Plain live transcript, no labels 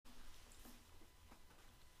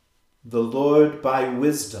The Lord by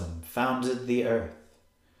wisdom founded the earth.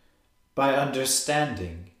 By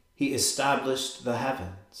understanding he established the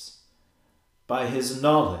heavens. By his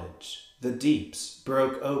knowledge the deeps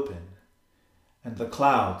broke open, and the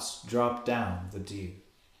clouds dropped down the dew.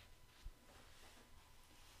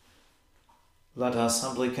 Let us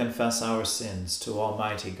humbly confess our sins to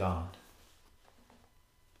Almighty God.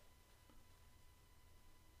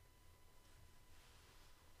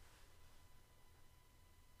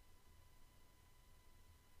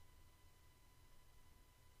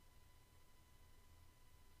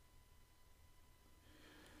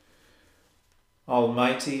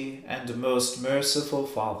 Almighty and most merciful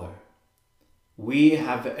Father, we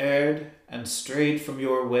have erred and strayed from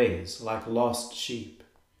your ways like lost sheep.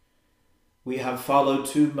 We have followed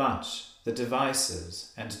too much the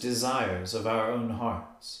devices and desires of our own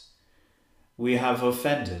hearts. We have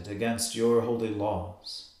offended against your holy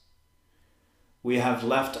laws. We have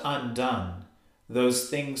left undone those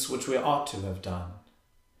things which we ought to have done,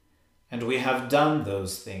 and we have done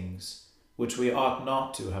those things which we ought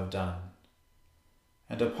not to have done.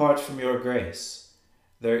 And apart from your grace,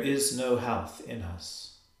 there is no health in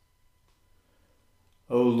us.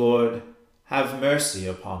 O Lord, have mercy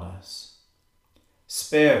upon us.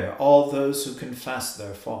 Spare all those who confess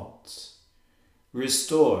their faults.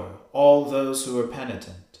 Restore all those who are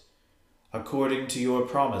penitent, according to your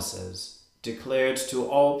promises declared to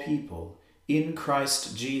all people in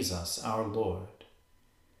Christ Jesus our Lord.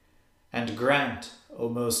 And grant, O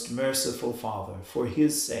most merciful Father, for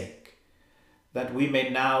his sake, that we may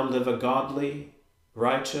now live a godly,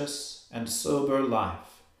 righteous, and sober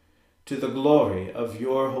life, to the glory of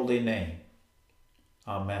your holy name.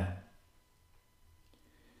 Amen.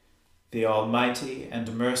 The Almighty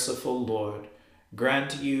and merciful Lord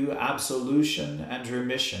grant you absolution and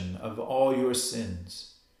remission of all your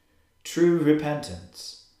sins, true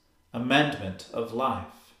repentance, amendment of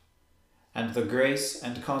life, and the grace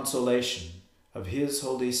and consolation of his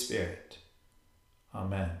Holy Spirit.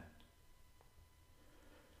 Amen.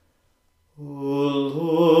 O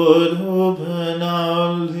Lord, open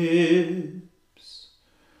our lips,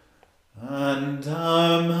 and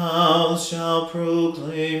our mouths shall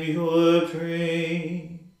proclaim your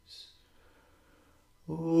praise.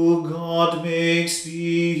 O God, make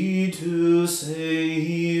speed to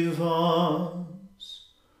save us.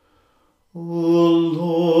 O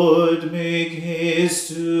Lord, make haste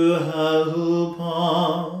to help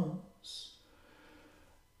us.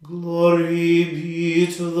 Glory be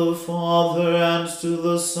to the Father, and to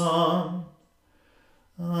the Son,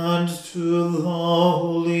 and to the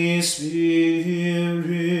Holy Spirit,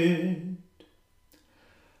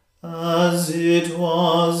 as it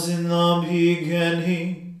was in the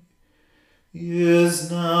beginning,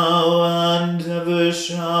 is now, and ever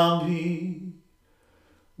shall be,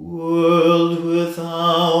 world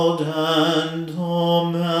without end.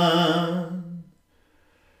 Amen.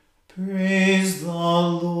 Praise the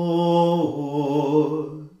Lord.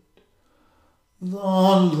 The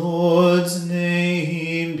Lord's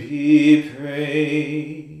name be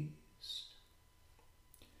praised.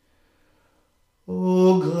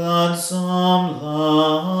 O gladsome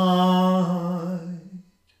light,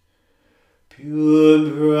 pure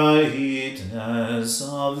brightness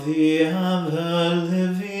of the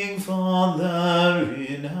ever-living Father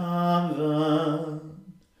in heaven,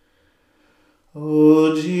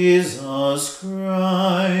 O Jesus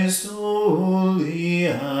Christ, holy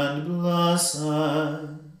and blessed,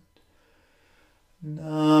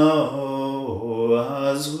 now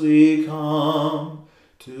as we come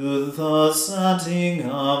to the setting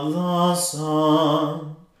of the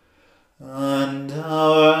sun, and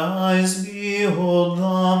our eyes behold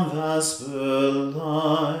the vesper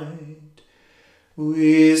light,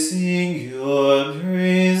 we sing your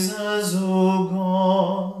praises, O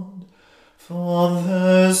God,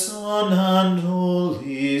 Father, Son, and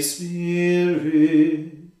Holy Spirit.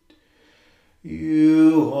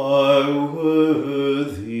 You are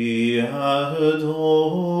worthy at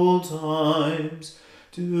all times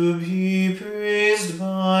to be praised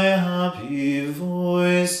by happy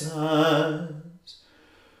voices,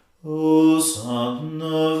 O Son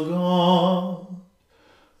of God,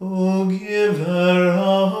 O Giver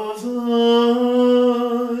of life,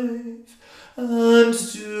 and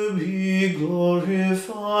to be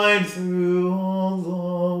glorified through all the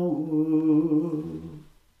worlds.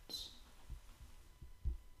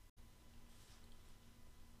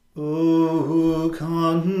 O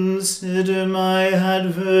consider my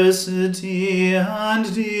adversity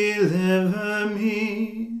and deliver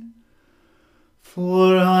me,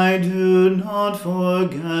 for I do not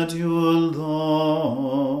forget your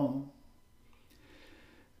law.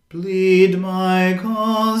 Plead my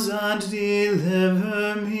cause and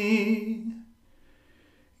deliver me.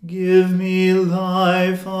 Give me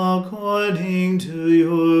life according to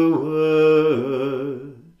your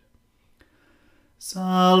word.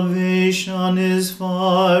 Salvation is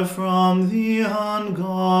far from the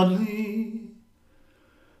ungodly,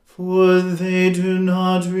 for they do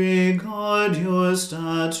not regard your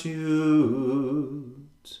statutes.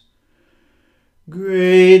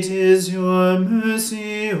 Great is your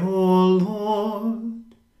mercy, O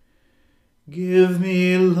Lord. Give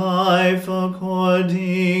me life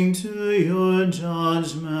according to your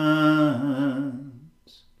judgments.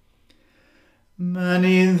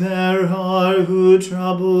 Many there are who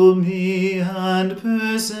trouble me and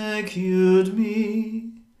persecute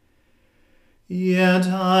me, yet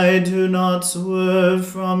I do not swerve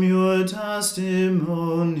from your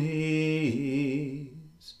testimonies.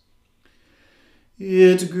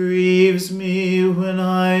 It grieves me when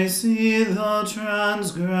I see the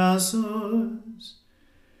transgressors,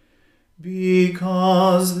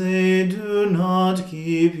 because they do not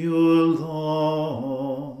keep your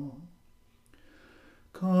law.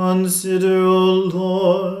 Consider, O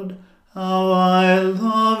Lord, how I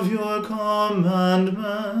love your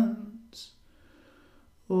commandments.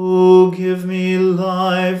 O give me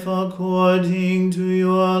life according to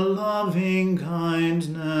your loving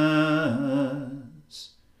kindness.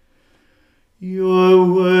 Your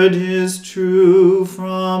word is true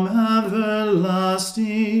from everlasting.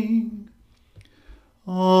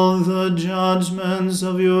 All the judgments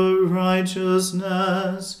of your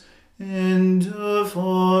righteousness endure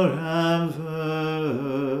forever.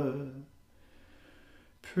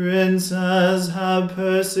 Princes have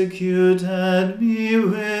persecuted me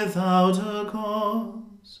without a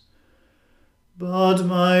cause, but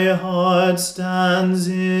my heart stands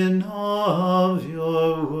in awe of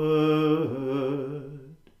your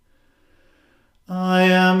word. I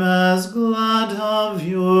am as glad of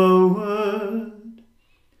your word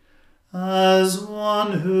as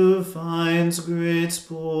one who finds great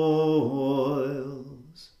spoils.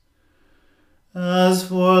 As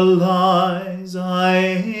for lies,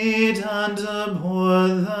 I hate and abhor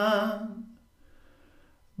them,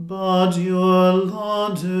 but your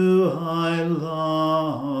law do I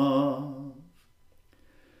love.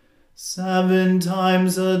 7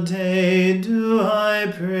 times a day do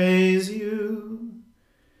I praise you,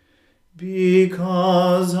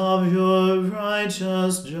 because of your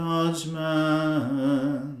righteous judgments.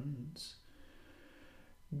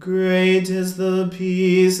 Great is the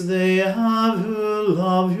peace they have who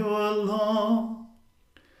love your law,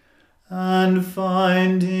 and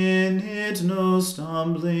find in it no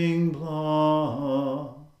stumbling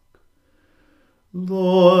block.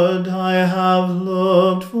 Lord, I have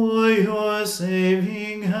looked for your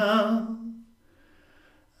saving help,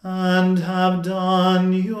 and have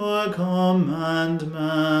done your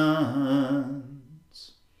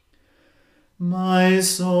commandments. My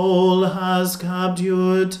soul has kept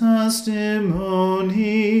your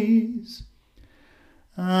testimonies,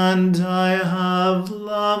 and I have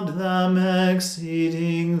loved them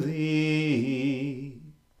exceedingly.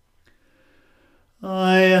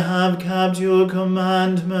 I have kept your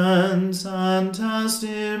commandments and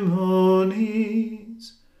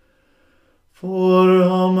testimonies, for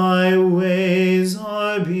all my ways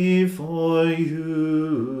are before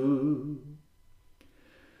you.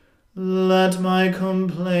 Let my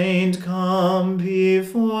complaint come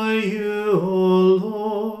before you, O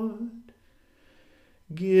Lord.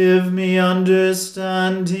 Give me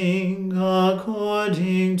understanding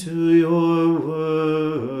according to your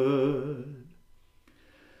word.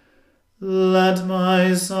 Let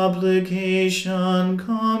my supplication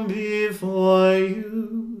come before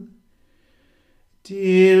you.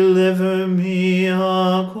 Deliver me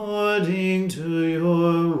according to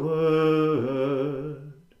your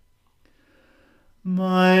word.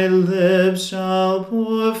 My lips shall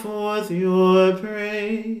pour forth your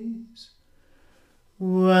praise,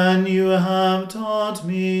 when you have taught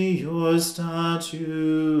me your statutes.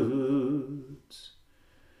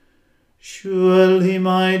 Surely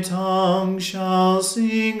my tongue shall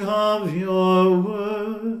sing of your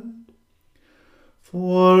word,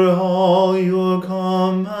 for all your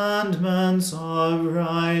commandments are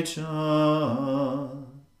righteous.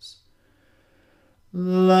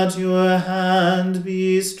 Let your hand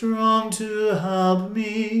be strong to help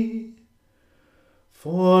me,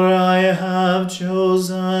 for I have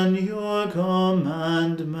chosen your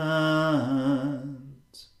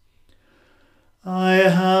commandments. I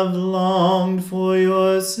have longed for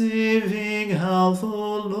your saving health,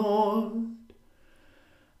 O Lord,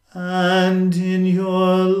 and in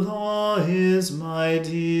your law is my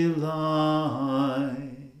delight.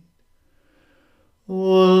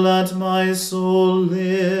 my soul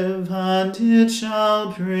live, and it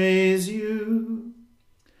shall praise you.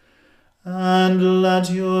 And let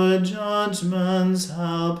your judgments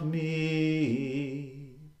help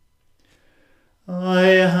me. I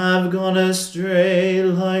have gone astray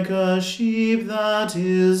like a sheep that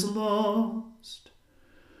is lost.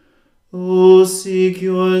 O seek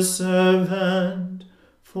your servant,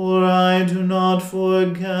 for I do not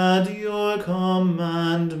forget your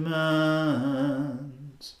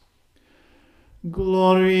commandments.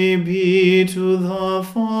 Glory be to the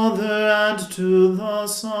Father, and to the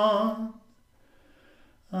Son,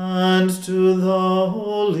 and to the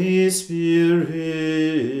Holy Spirit,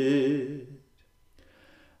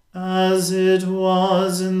 as it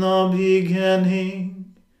was in the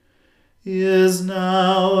beginning, is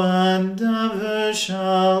now, and ever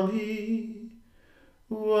shall be,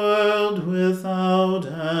 world without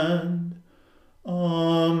end.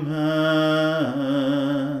 Amen.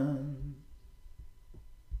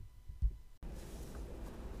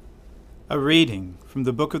 A reading from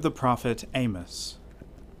the book of the prophet Amos.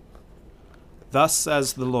 Thus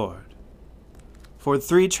says the Lord, For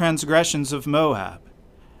 3 transgressions of Moab,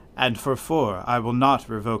 and for 4 I will not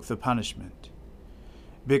revoke the punishment,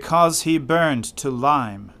 because he burned to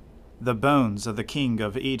lime the bones of the king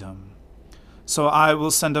of Edom. So I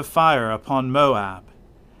will send a fire upon Moab,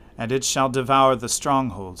 and it shall devour the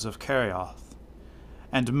strongholds of Kerioth.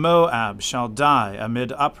 And Moab shall die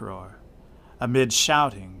amid uproar, amid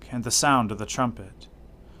shouting and the sound of the trumpet.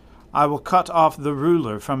 I will cut off the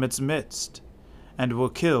ruler from its midst, and will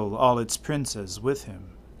kill all its princes with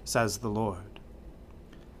him, says the Lord.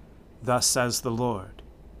 Thus says the Lord,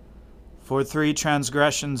 For 3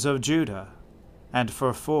 transgressions of Judah, and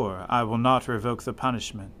for 4 I will not revoke the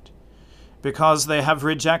punishment, because they have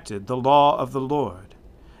rejected the law of the Lord,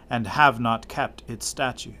 and have not kept its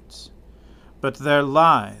statutes. But their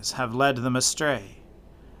lies have led them astray,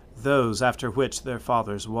 those after which their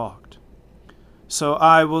fathers walked. So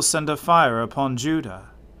I will send a fire upon Judah,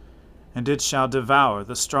 and it shall devour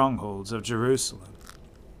the strongholds of Jerusalem.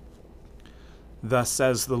 Thus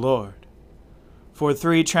says the Lord, For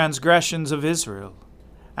 3 transgressions of Israel,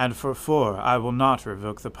 and for 4 I will not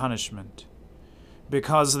revoke the punishment,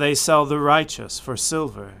 because they sell the righteous for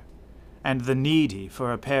silver, and the needy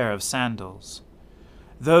for a pair of sandals,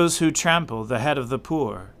 those who trample the head of the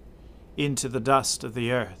poor into the dust of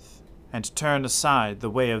the earth, and turn aside the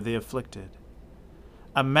way of the afflicted.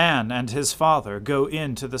 A man and his father go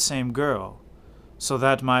in to the same girl, so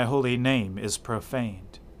that my holy name is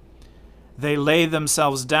profaned. They lay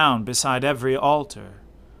themselves down beside every altar,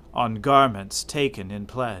 on garments taken in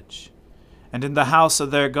pledge, and in the house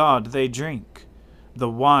of their God they drink the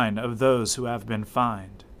wine of those who have been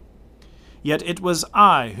fined. Yet it was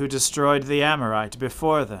I who destroyed the Amorite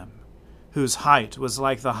before them, whose height was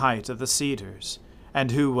like the height of the cedars,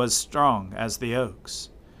 and who was strong as the oaks.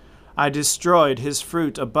 I destroyed his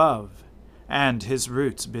fruit above, and his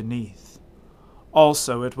roots beneath.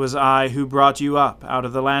 Also it was I who brought you up out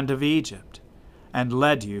of the land of Egypt, and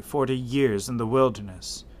led you 40 years in the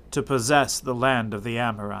wilderness, to possess the land of the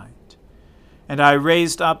Amorite. And I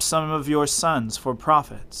raised up some of your sons for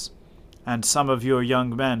prophets, and some of your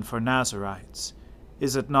young men for Nazirites.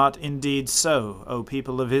 Is it not indeed so, O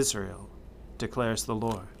people of Israel? Declares the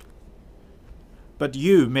Lord. But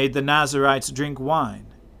you made the Nazirites drink wine,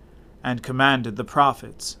 and commanded the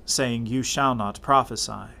prophets, saying, You shall not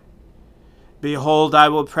prophesy. Behold, I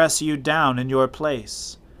will press you down in your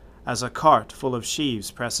place, as a cart full of sheaves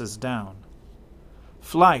presses down.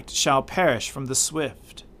 Flight shall perish from the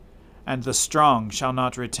swift, and the strong shall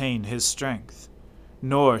not retain his strength,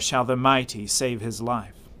 nor shall the mighty save his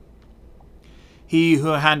life. He who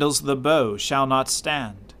handles the bow shall not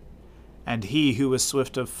stand, and he who is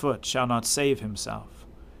swift of foot shall not save himself,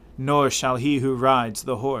 nor shall he who rides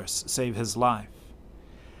the horse save his life.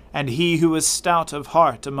 And he who is stout of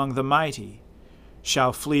heart among the mighty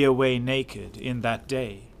shall flee away naked in that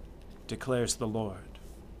day, declares the Lord.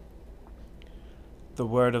 The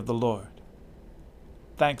word of the Lord.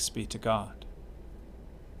 Thanks be to God.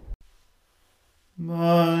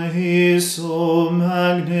 My soul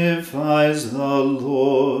magnifies the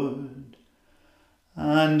Lord,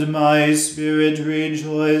 and my spirit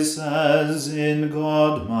rejoices in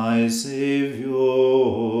God my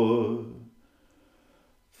Saviour.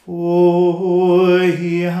 For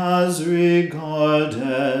he has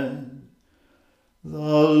regarded the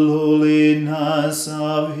lowliness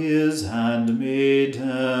of his handmaiden.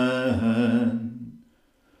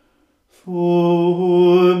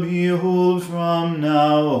 For behold, from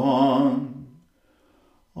now on,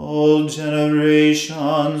 all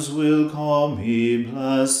generations will call me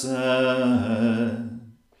blessed.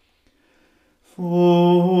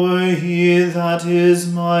 For he that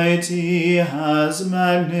is mighty has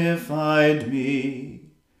magnified me,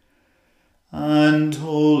 and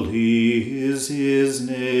holy is his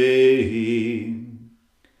name.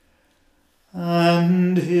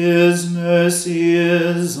 And his mercy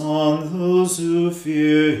is on those who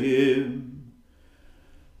fear him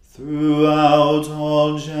throughout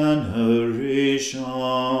all generations.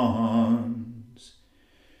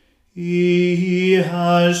 He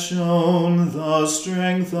has shown the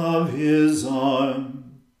strength of his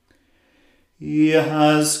arm. He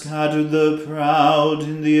has scattered the proud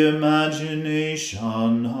in the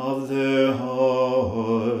imagination of their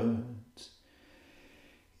hearts.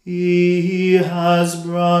 He has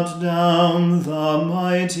brought down the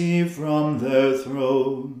mighty from their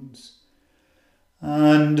thrones,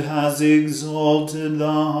 and has exalted the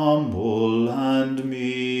humble and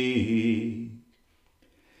meek.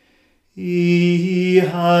 He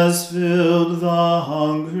has filled the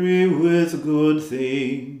hungry with good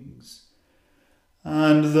things,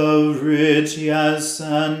 and the rich he has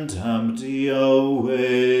sent empty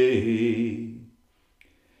away.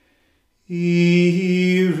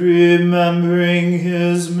 He, remembering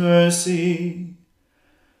his mercy,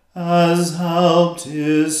 has helped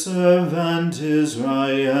his servant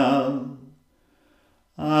Israel,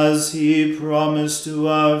 as he promised to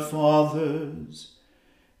our fathers,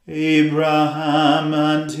 Abraham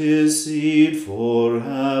and his seed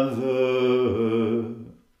forever.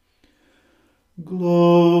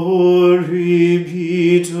 Glory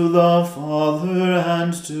be to the Father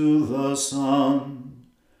and to the Son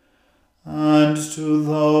and to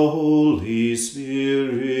the Holy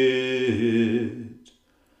Spirit,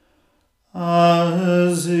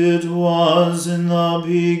 as it was in the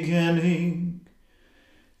beginning,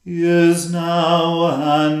 is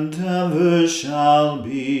now, and ever shall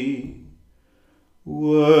be,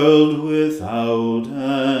 world without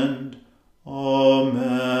end. Amen.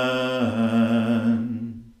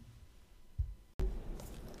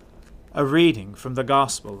 A reading from the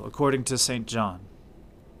Gospel according to St. John.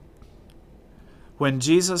 When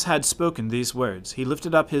Jesus had spoken these words, he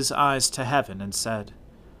lifted up his eyes to heaven and said,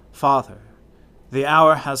 Father, the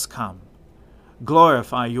hour has come.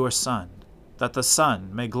 Glorify your Son, that the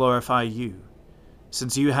Son may glorify you,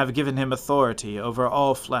 since you have given him authority over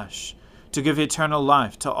all flesh, to give eternal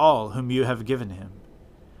life to all whom you have given him.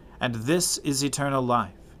 And this is eternal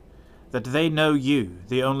life, that they know you,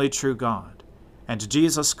 the only true God, and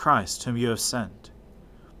Jesus Christ whom you have sent.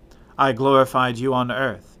 I glorified you on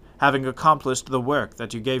earth, having accomplished the work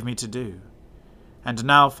that you gave me to do. And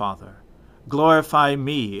now, Father, glorify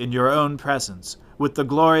me in your own presence, with the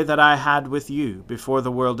glory that I had with you before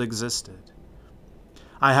the world existed.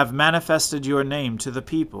 I have manifested your name to the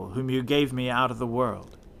people whom you gave me out of the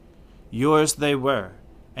world. Yours they were,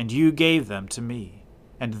 and you gave them to me,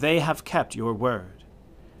 and they have kept your word.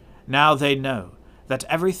 Now they know that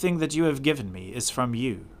everything that you have given me is from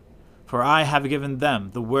you, for I have given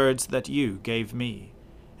them the words that you gave me,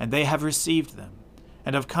 and they have received them,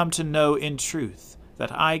 and have come to know in truth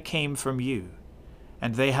that I came from you,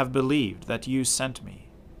 and they have believed that you sent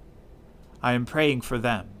me. I am praying for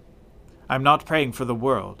them. I am not praying for the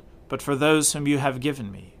world, but for those whom you have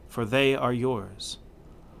given me, for they are yours.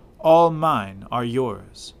 All mine are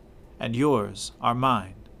yours, and yours are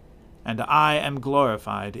mine, and I am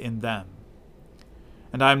glorified in them.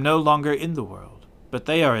 And I am no longer in the world, but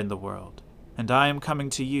they are in the world, and I am coming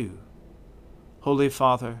to you. Holy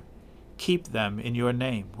Father, keep them in your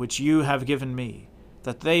name, which you have given me,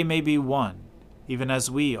 that they may be one, even as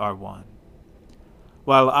we are one.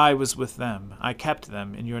 While I was with them, I kept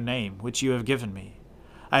them in your name, which you have given me.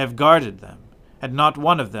 I have guarded them, and not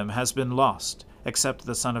one of them has been lost, except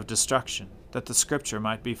the son of destruction, that the scripture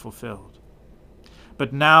might be fulfilled.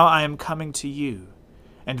 But now I am coming to you,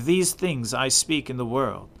 and these things I speak in the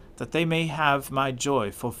world, that they may have my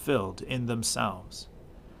joy fulfilled in themselves.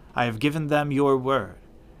 I have given them your word,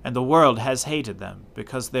 and the world has hated them,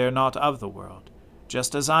 because they are not of the world,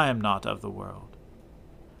 just as I am not of the world.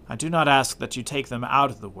 I do not ask that you take them out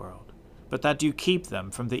of the world, but that you keep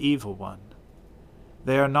them from the evil one.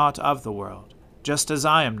 They are not of the world, just as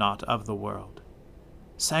I am not of the world.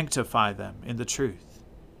 Sanctify them in the truth.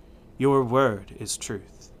 Your word is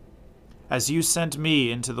truth. As you sent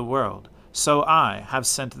me into the world, so I have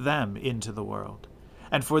sent them into the world.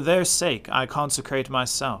 And for their sake I consecrate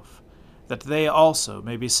myself, that they also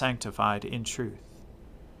may be sanctified in truth.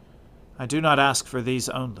 I do not ask for these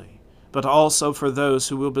only, but also for those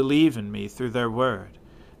who will believe in me through their word,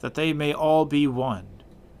 that they may all be one,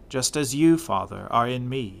 just as you, Father, are in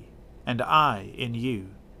me, and I in you,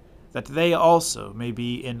 that they also may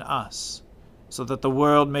be in us, so that the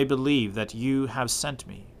world may believe that you have sent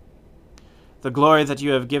me. The glory that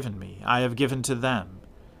you have given me, I have given to them,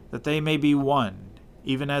 that they may be one,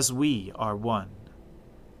 even as we are one.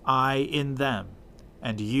 I in them,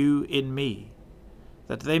 and you in me,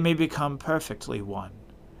 that they may become perfectly one,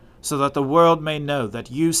 so that the world may know that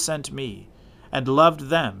you sent me, and loved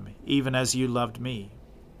them even as you loved me.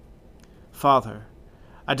 Father,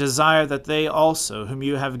 I desire that they also, whom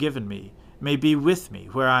you have given me, may be with me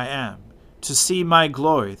where I am, to see my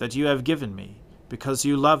glory that you have given me, because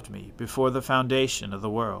you loved me before the foundation of the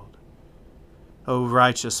world. O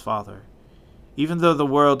righteous Father, even though the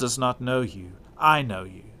world does not know you, I know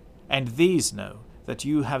you, and these know that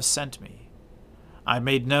you have sent me. I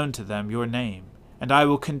made known to them your name, and I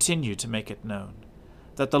will continue to make it known,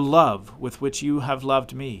 that the love with which you have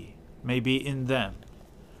loved me may be in them,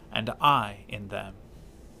 and I in them.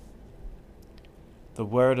 The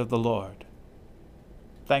word of the Lord.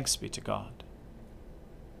 Thanks be to God.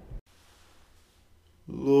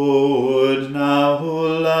 Lord, now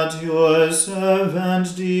let your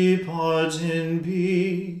servant depart in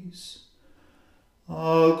peace,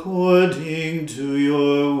 according to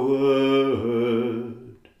your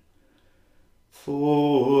word.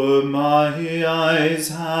 For my eyes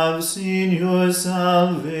have seen your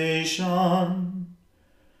salvation,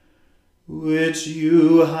 which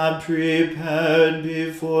you have prepared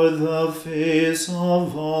before the face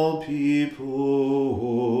of all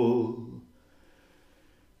people,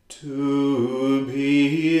 to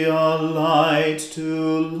be a light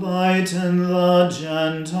to lighten the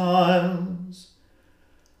Gentiles,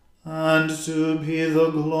 and to be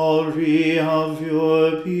the glory of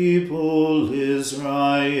your people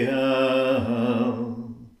Israel.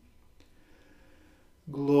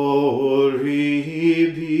 Glory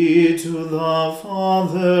be to the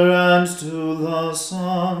Father, and to the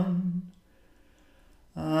Son,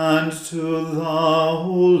 and to the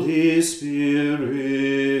Holy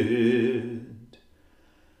Spirit,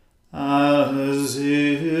 as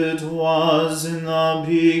it was in the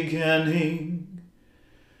beginning,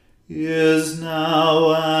 is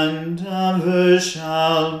now, and ever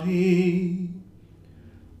shall be,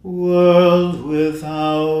 world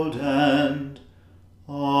without end.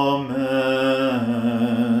 Amen.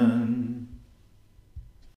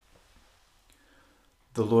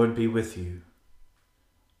 The Lord be with you.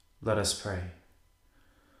 Let us pray.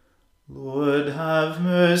 Lord, have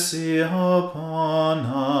mercy upon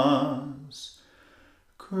us.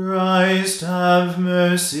 Christ, have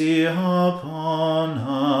mercy upon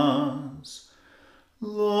us.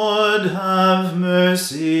 Lord, have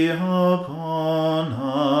mercy upon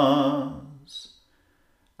us.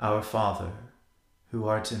 Our Father, who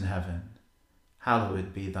art in heaven,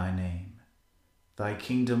 hallowed be thy name. Thy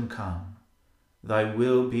kingdom come, thy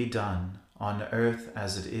will be done on earth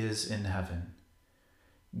as it is in heaven.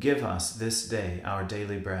 Give us this day our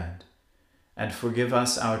daily bread, and forgive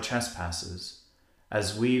us our trespasses,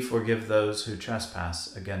 as we forgive those who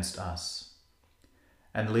trespass against us.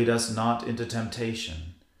 And lead us not into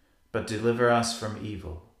temptation, but deliver us from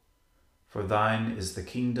evil. For thine is the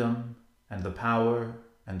kingdom, and the power,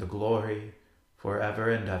 and the glory, forever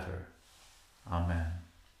and ever. Amen.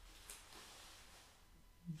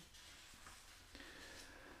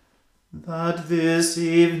 That this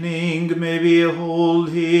evening may be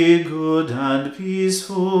wholly good and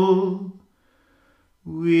peaceful,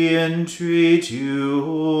 we entreat you,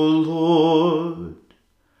 O Lord,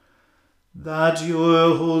 that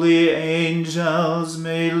your holy angels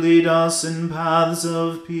may lead us in paths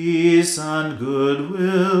of peace and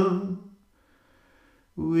goodwill.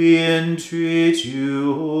 We entreat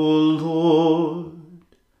you, O Lord,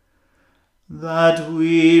 that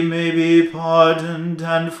we may be pardoned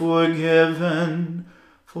and forgiven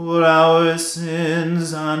for our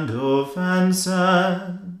sins and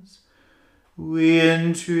offenses. We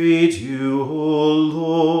entreat you, O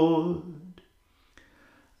Lord,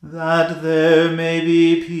 that there may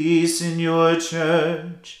be peace in your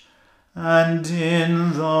church and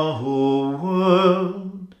in the whole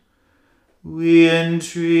world. We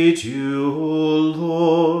entreat you, O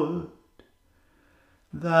Lord,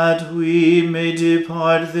 that we may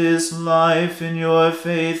depart this life in your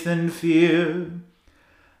faith and fear,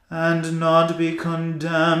 and not be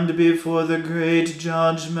condemned before the great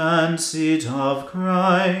judgment seat of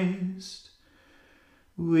Christ.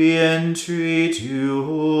 We entreat you,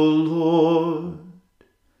 O Lord,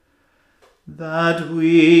 that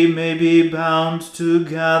we may be bound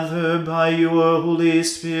together by your Holy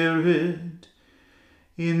Spirit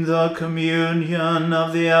in the communion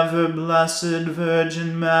of the ever-blessed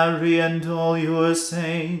Virgin Mary and all your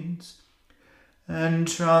saints,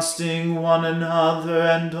 entrusting one another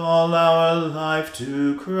and all our life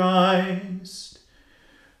to Christ,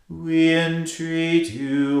 we entreat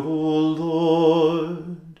you, O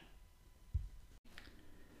Lord.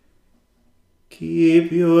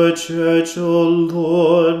 Keep your church, O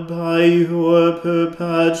Lord, by your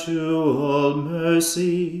perpetual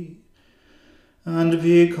mercy, and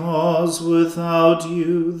because without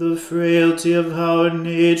you the frailty of our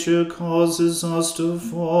nature causes us to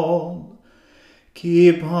fall,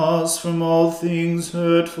 keep us from all things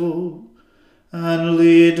hurtful, and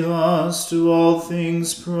lead us to all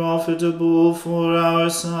things profitable for our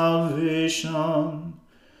salvation.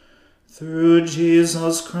 Through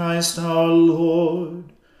Jesus Christ our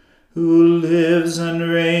Lord, who lives and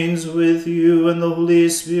reigns with you and the Holy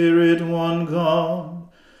Spirit, one God,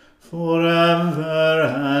 forever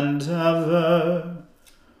and ever.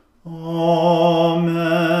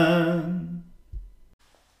 Amen.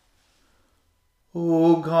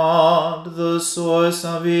 O God, the source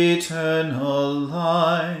of eternal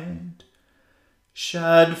light,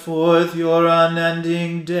 shed forth your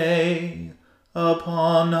unending day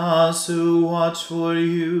upon us who watch for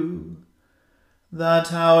you,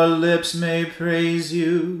 that our lips may praise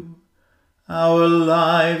you, our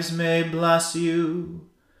lives may bless you,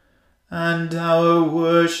 and our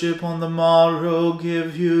worship on the morrow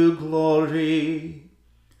give you glory.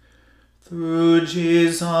 Through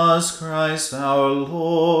Jesus Christ our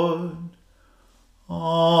Lord.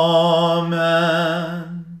 Amen.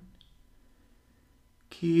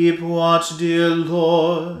 Keep watch, dear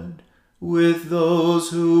Lord, with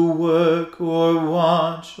those who work or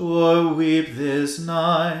watch or weep this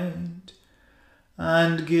night,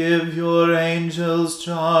 and give your angels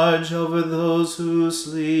charge over those who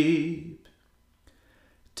sleep.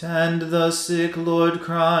 Tend the sick, Lord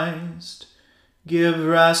Christ. Give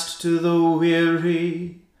rest to the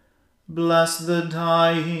weary. Bless the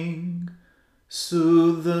dying.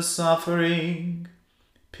 Soothe the suffering.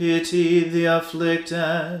 Pity the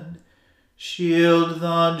afflicted. Shield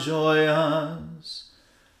the joyous.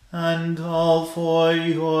 And all for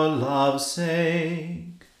your love's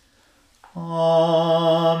sake.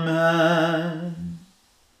 Amen.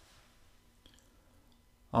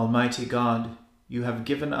 Almighty God, you have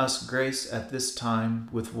given us grace at this time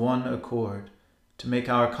with one accord to make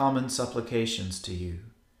our common supplications to you.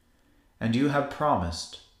 And you have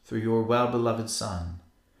promised, through your well-beloved Son,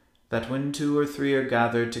 that when 2 or 3 are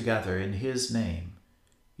gathered together in his name,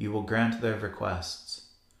 you will grant their requests.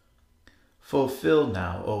 Fulfill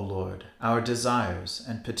now, O Lord, our desires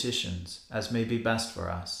and petitions as may be best for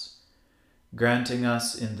us, granting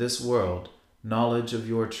us in this world knowledge of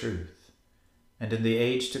your truth, and in the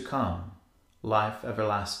age to come, life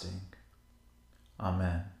everlasting.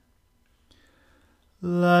 Amen.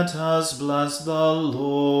 Let us bless the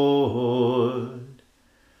Lord.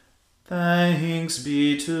 Thanks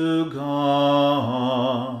be to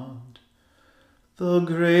God. The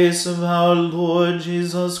grace of our Lord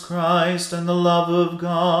Jesus Christ, and the love of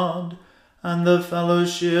God, and the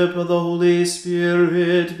fellowship of the Holy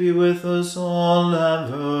Spirit be with us all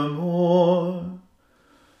evermore.